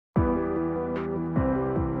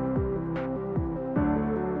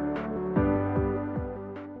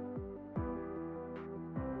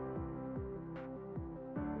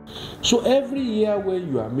So every year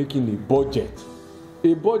when you are making a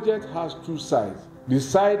budget has two sides. The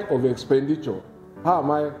side of expenditure. How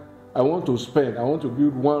am I want to spend, I want to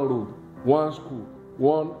build one road, one school,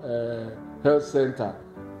 one health center,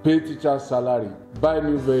 pay teachers' salary, buy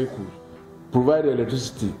new vehicles, provide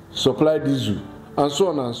electricity, supply diesel, and so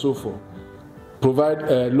on and so forth.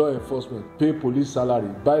 Provide law enforcement, pay police salary,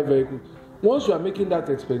 buy vehicles. Once you are making that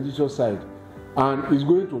expenditure side, and it's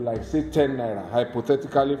going to like say 10 naira,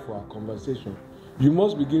 hypothetically for our conversation, you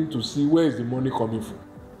must begin to see where is the money coming from.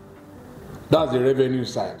 That's the revenue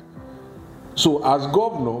side. So as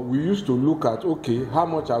governor, we used to look at, okay, how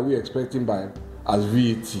much are we expecting by as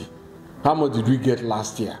VAT? How much did we get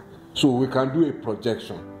last year? So we can do a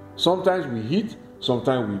projection. Sometimes we hit,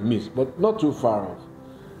 sometimes we miss, but not too far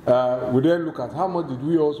off. We then look at how much did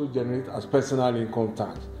we also generate as personal income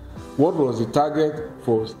tax. What was the target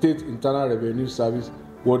for state internal revenue service?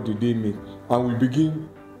 What did they make? And we begin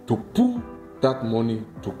to pull that money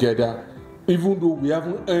together, even though we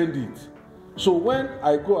haven't earned it. So when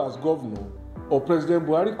I go as governor, or President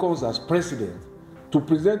Buhari comes as president to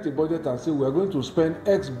present a budget and say we are going to spend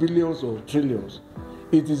X billions or trillions,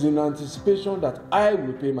 it is in anticipation that I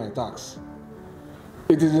will pay my tax.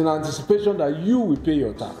 It is in anticipation that you will pay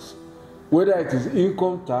your tax, whether it is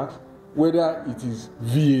income tax, whether it is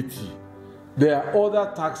VAT. There are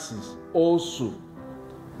other taxes also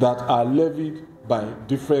that are levied by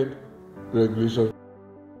different regulations.